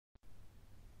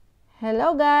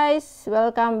Hello guys!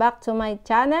 Welcome back to my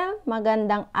channel.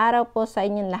 Magandang araw po sa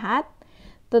inyong lahat.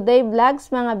 Today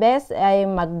vlogs mga best ay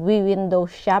magwi-window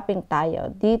shopping tayo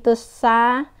dito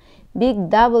sa Big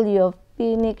W of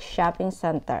Phoenix Shopping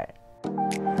Center.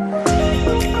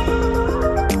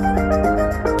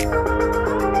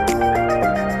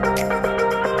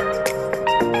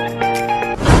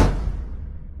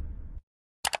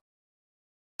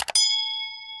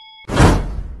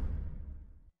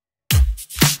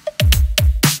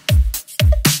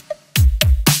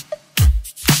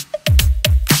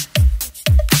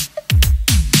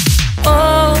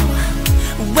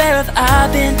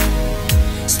 I've been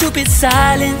stupid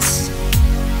silence.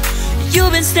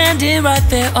 You've been standing right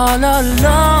there all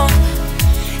along,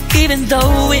 even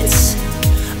though it's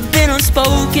been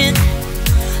unspoken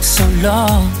so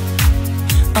long.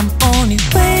 I'm only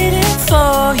waiting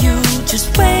for you,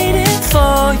 just waiting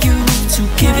for you to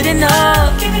give it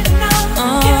enough.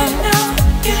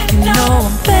 You know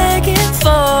I'm begging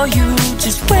for you,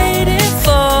 just waiting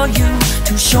for you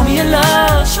to show me your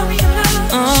love.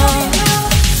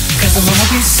 Cause I wanna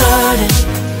be certain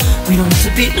we don't have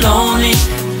to be lonely,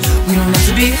 we don't have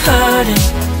to be hurting.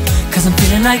 Cause I'm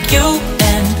feeling like you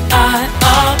and I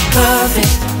are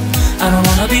perfect. I don't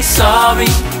wanna be sorry,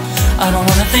 I don't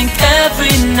wanna think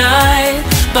every night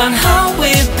about how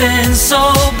we've been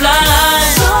so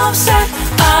blind. So upset,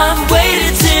 I've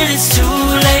waited till it's too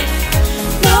late.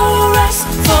 No rest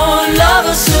for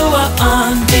lovers who are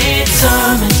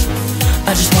undetermined.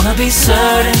 I just wanna be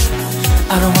certain,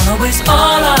 I don't wanna waste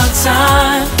all our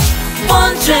time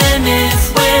wondering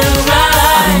if we're right.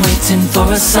 I've been waiting for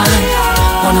a sign,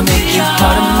 wanna make you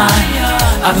part of mine.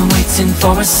 I've been waiting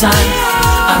for a sign,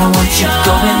 I don't want you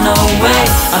going away.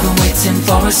 I've been waiting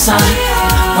for a sign,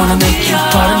 wanna make you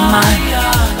part of mine.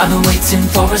 I've been waiting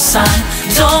for a sign.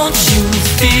 Don't you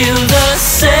feel the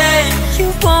same?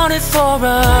 You want it for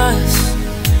us,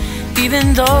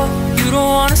 even though you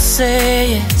don't wanna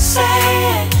say it.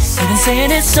 You've been saying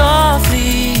it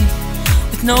softly,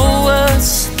 with no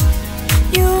words.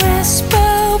 You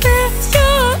whisper with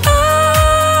your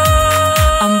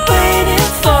eyes. I'm waiting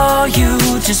for you,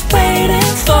 just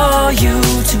waiting for you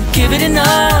to give it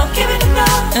enough.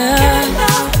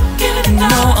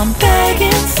 No, I'm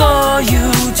begging for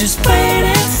you, just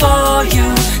waiting for you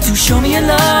to show me your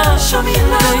love,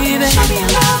 baby.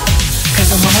 Cause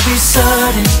I wanna be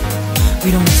certain we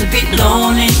don't have to be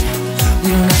lonely,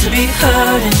 we don't have to be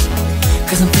hurting.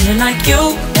 Cause I'm feeling like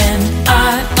you and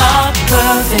I are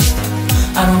perfect.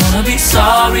 I don't wanna be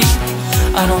sorry,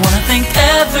 I don't wanna think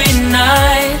every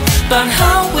night about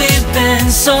how we've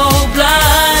been so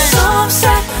blind. So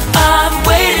upset, I've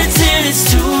waited till it's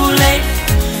too late.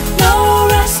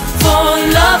 No rest for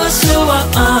lovers who are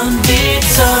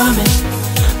undetermined.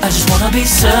 I just wanna be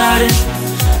certain,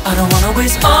 I don't wanna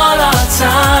waste all our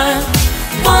time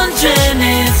wondering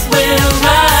if we're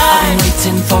right. I've been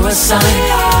waiting for a sign,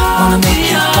 wanna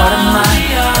make you part of mine.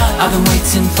 I've been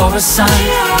waiting for a sign,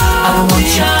 I don't want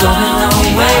you going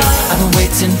away. I've been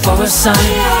waiting for a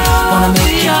sign, wanna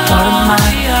make you part of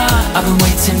mine. I've been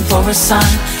waiting for a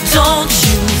sign. Don't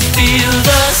you feel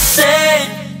the same?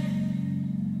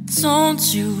 Don't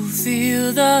you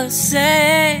feel the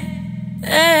same?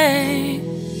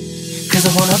 Cause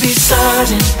I wanna be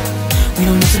certain we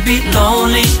don't need to be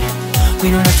lonely,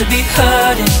 we don't have to be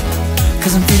hurting.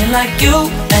 Cause I'm feeling like you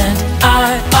and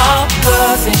I are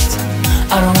perfect.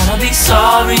 I don't wanna be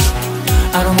sorry,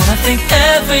 I don't wanna think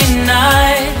every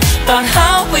night about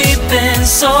how we've been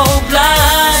so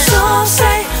blind. Some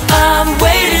say I've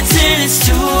waited till it's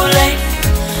too late.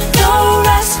 No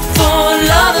rest for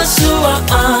lovers who are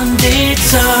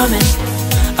undetermined.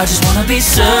 I just wanna be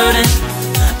certain,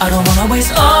 I don't wanna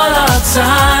waste all our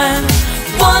time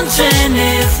wondering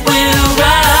if we're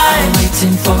right. I've been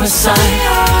waiting for a sign,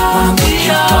 wanna make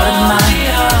you part of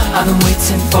mine. I've been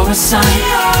waiting for a sign,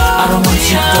 I don't want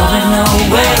you going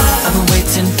away. I've been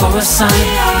waiting for a sign,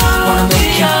 wanna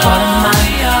make you part of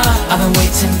mine. I've been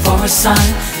waiting for a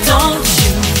sign. Don't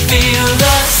you feel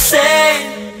the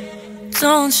same?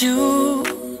 Don't you,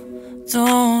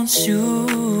 don't you,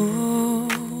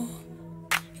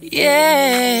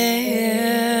 yeah.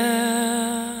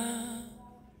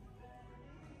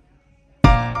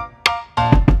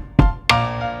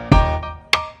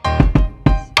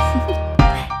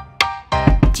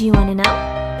 Do you want to know?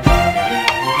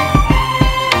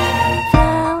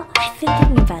 Well, I've been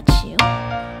thinking about you,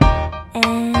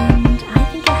 and I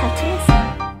think you'll have to listen,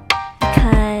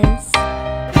 because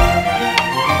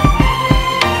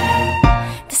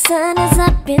the sun is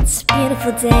up, it's a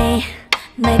beautiful day.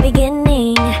 My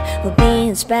beginning will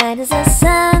be as bright as the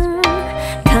sun.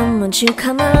 Come, won't you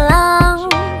come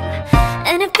along?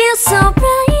 And it feels so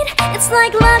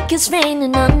like luck is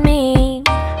raining on me.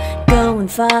 Go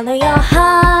and follow your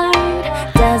heart,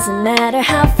 doesn't matter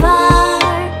how far.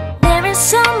 There is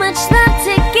so much love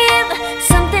to give,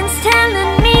 something's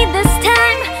telling me this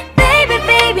time. Baby,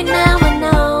 baby, now I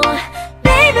know.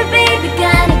 Baby, baby,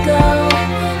 gotta go.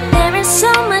 There is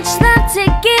so much love to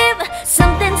give,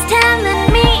 something's telling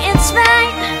me it's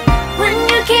right. When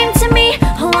you came to me,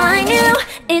 oh I knew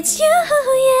it's you,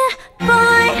 yeah,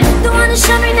 boy. The one to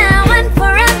show me now and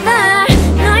forever.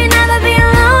 No, you'll never be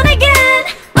alone again.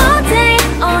 All day,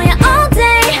 oh yeah, all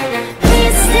day.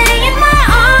 Please stay in my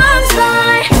arms,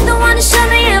 boy. The one to show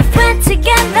me if we're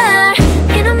together.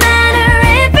 It don't matter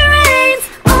if it rains.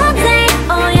 All day,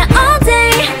 oh yeah, all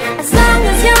day. As long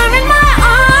as you're in my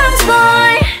arms,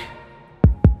 boy.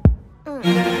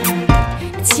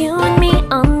 It's you and me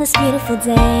on this beautiful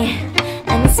day,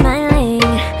 and it's smiling,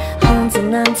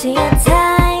 holding on to you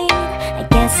tight. I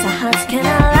guess our hearts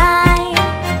cannot lie,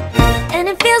 and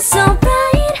it feels so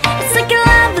right. It's like your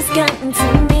love has gotten to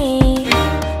me.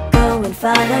 Go and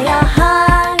follow your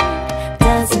heart,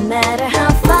 doesn't matter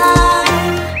how far.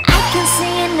 I can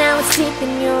see it now, it's deep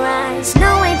in your eyes.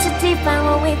 No way to define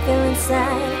what we feel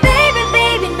inside. Baby,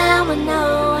 baby, now I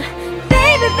know.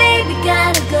 Baby, baby,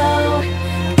 gotta go.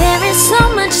 There is so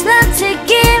much love to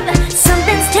give,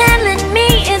 something's telling me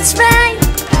it's right.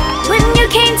 When you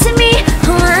came to me,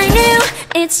 oh I knew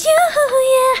it's you,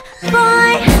 yeah,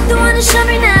 boy. The one to show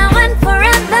me now and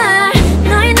forever.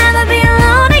 No, you'll never be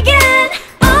alone again.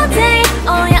 All day,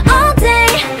 oh yeah, all day.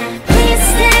 Please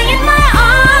stay in my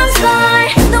arms, boy.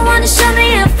 The one to show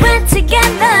me if we're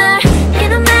together. It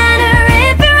don't matter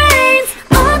if it rains.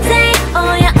 All day,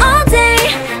 oh yeah, all day.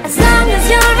 As long as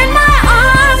you're in my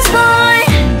arms, boy.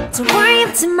 Don't worry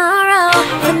about tomorrow,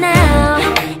 for now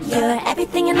you're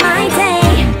everything in my day.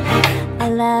 I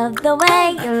love the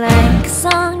way you like a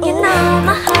song, you know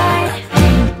my heart.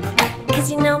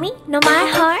 Cause you know me, know my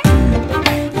heart.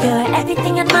 You're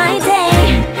everything in my day.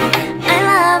 I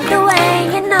love the way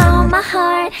you know my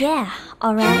heart. Yeah,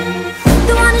 alright.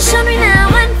 The one to show me now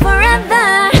and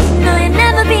forever. No, you'll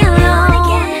never be alone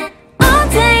again. All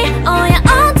day, oh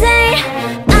yeah, all day.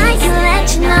 I can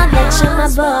let you know that you're my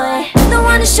boy. The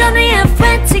one to show me if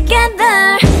we're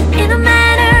together. It don't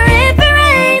matter if it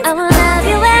rains. I will love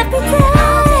you every day.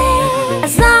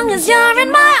 As long as you're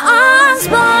in my arms,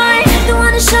 boy. The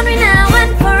one to show me now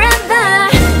and forever.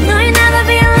 No, you'll never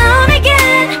be alone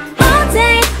again. All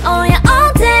day, oh yeah,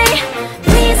 all day.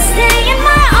 Please stay in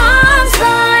my arms,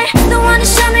 boy. The one to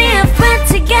show me if we're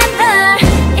together.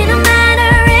 It don't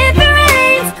matter if it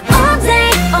rains. All day,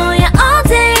 oh yeah, all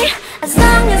day. As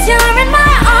long as you're in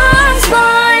my arms,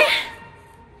 boy.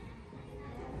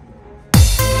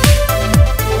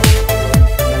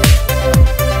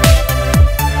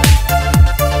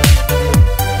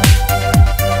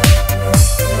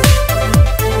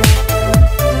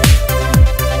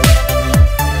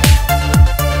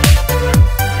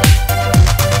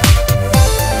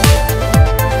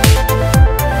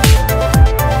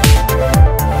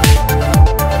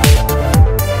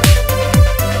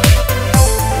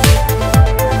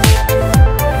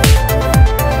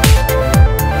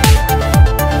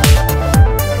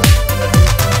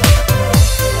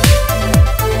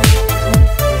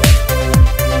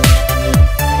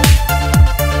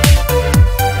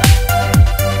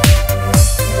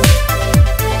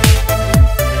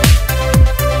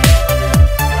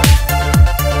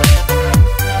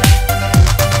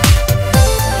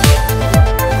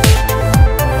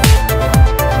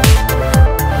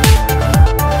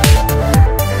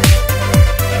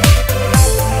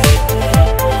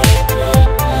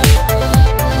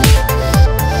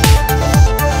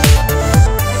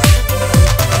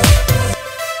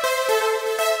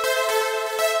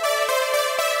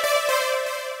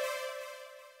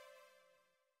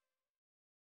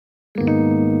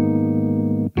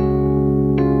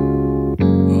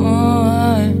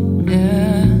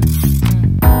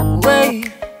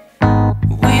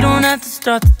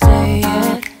 Start the day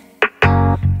yet.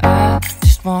 I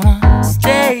just wanna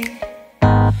stay,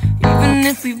 even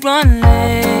if we run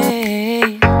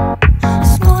late.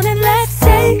 This morning, let's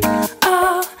take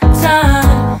our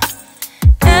time.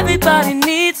 Everybody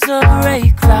needs a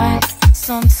break, right?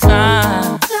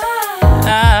 Sometimes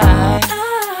I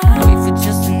wait for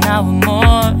just an hour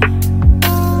more.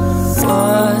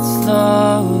 What's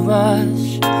the rush?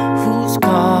 Who's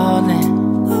calling?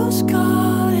 Who's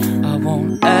calling? I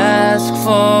won't ask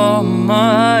for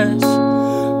much.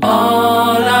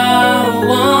 All I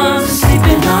want is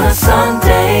sleeping on a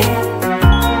Sunday.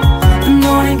 The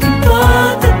morning can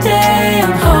put the day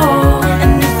on hold.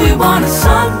 And if we want a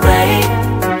sun ray,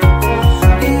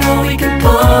 we know we can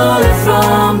pull it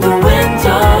from the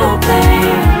window pane.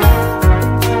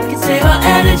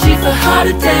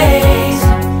 hotter days.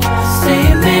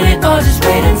 Stay a minute or just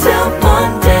wait until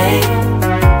Monday.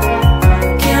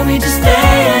 Can we just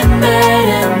stay in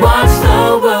bed and watch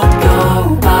the world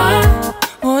go by?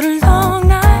 What a long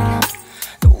night,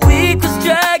 the week was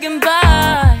dragging by.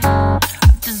 I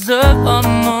deserve a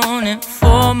moment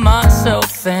for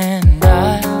myself and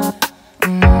I.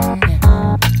 I'm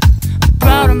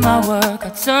proud of my work, I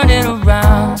turned it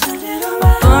around.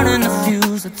 Burning the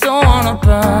fuse, I don't wanna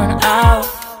burn out.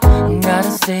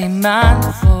 Gotta stay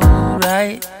mindful,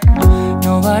 right?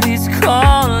 Nobody's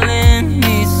calling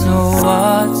me, so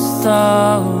what's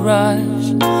the rush?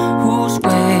 Who's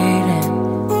waiting?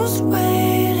 Who's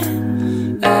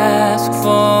waiting? Ask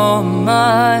for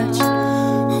much.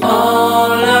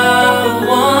 All I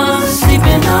want is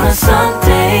sleeping on a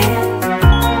Sunday.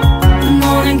 The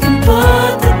morning can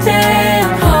put the day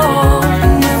on hold.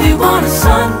 And if we want a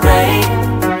sun ray,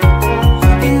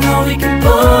 you know we can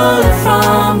pull it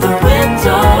from the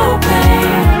window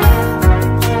pane.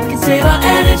 We can save our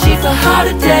energy for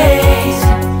hotter days.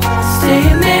 Stay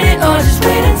a minute or just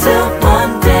wait until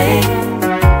Monday.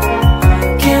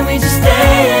 Can we just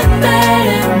stay in bed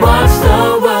and watch the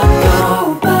world go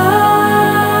by?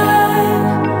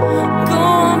 Go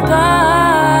on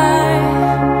by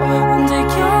and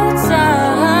take your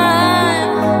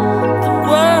time. The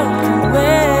world can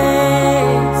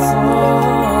wait for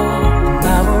an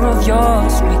hour of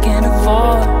yours we can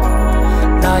afford.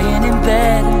 Lying in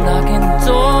bed and locking the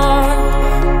door.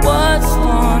 What's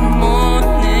one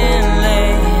morning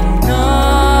laying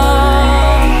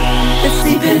up? It's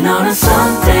sleeping on a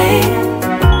Sunday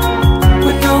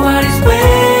when nobody's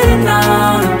waiting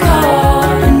on a call.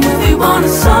 And if we want a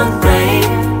sun ray,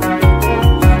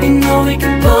 you know we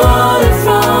can pull it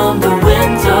from the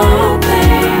window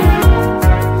pane.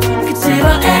 We can save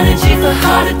our energy for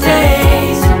hotter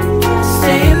days.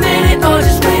 Stay a minute or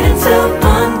just wait until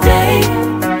Monday.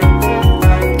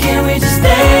 Can we just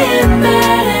stay in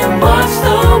bed and watch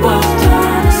the world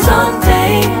turn to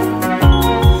Sunday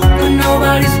when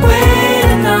nobody's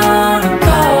waiting on a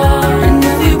call? And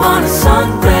if we want a sun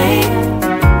ray,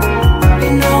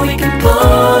 you know we can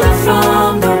pull it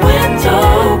from the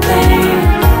window pane.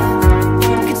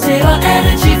 We can save our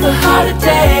energy for hotter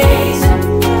days.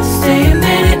 Stay a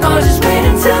minute or just wait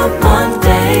until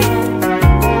Monday.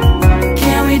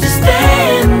 Can we just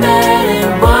stay in bed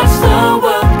and watch the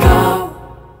world go?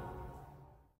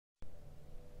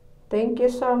 Thank you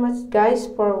so much guys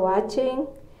for watching.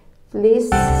 Please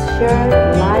share,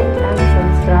 like, and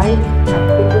subscribe. At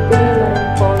pindutin nyo na rin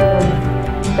po yung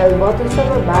bell button sa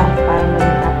baba para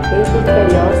maging updated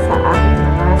kayo sa